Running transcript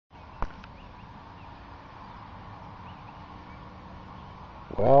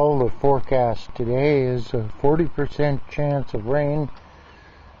Well, the forecast today is a 40% chance of rain,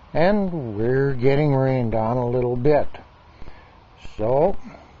 and we're getting rained on a little bit. So,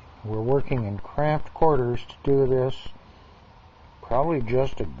 we're working in cramped quarters to do this. Probably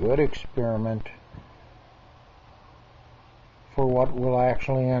just a good experiment for what will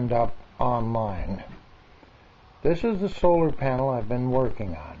actually end up online. This is the solar panel I've been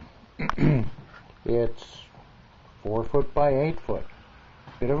working on. It's 4 foot by 8 foot.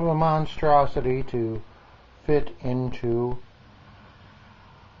 Bit of a monstrosity to fit into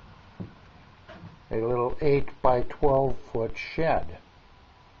a little 8 by 12 foot shed.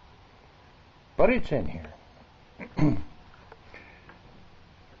 But it's in here.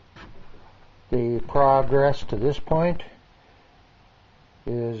 The progress to this point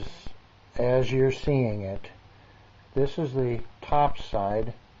is as you're seeing it. This is the top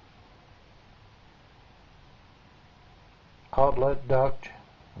side outlet duct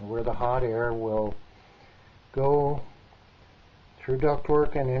where the hot air will go through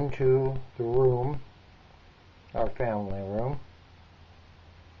ductwork and into the room, our family room.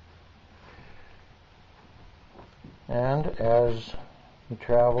 And as we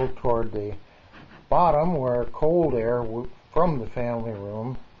travel toward the bottom where cold air from the family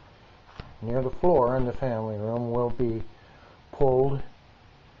room near the floor in the family room will be pulled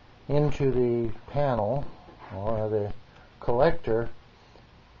into the panel or the collector,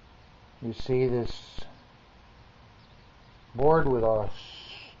 you see this board with a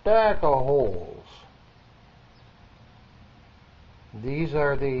stack of holes. These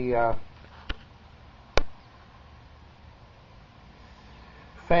are the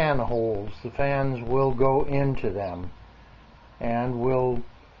fan holes. The fans will go into them and will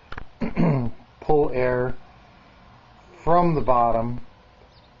pull air from the bottom,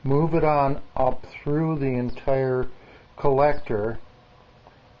 move it on up through the entire collector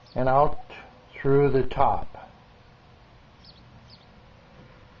and out through the top.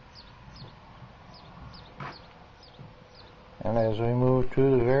 And as we move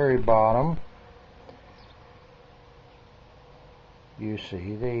to the very bottom, you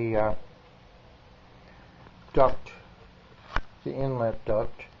see the duct, the inlet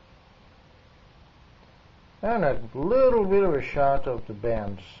duct, and a little bit of a shot of the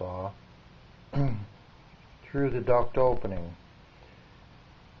bandsaw through the duct opening.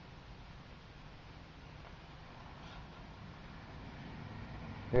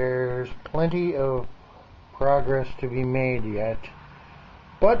 There's plenty of progress to be made yet,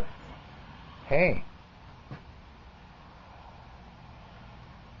 but hey,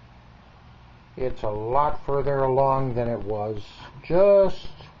 it's a lot further along than it was just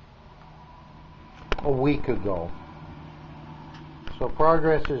a week ago. So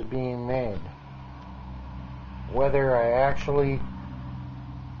progress is being made. Whether I actually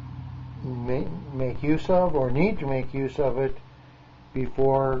make use of or need to make use of it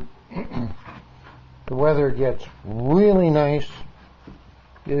before the weather gets really nice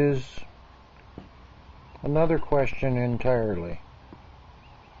is another question entirely.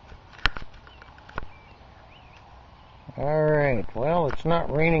 Alright, well, it's not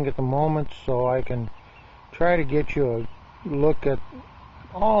raining at the moment, so I can try to get you a look at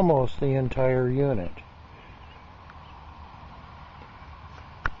almost the entire unit.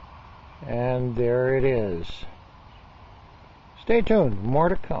 And there it is. Stay tuned, more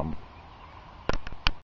to come.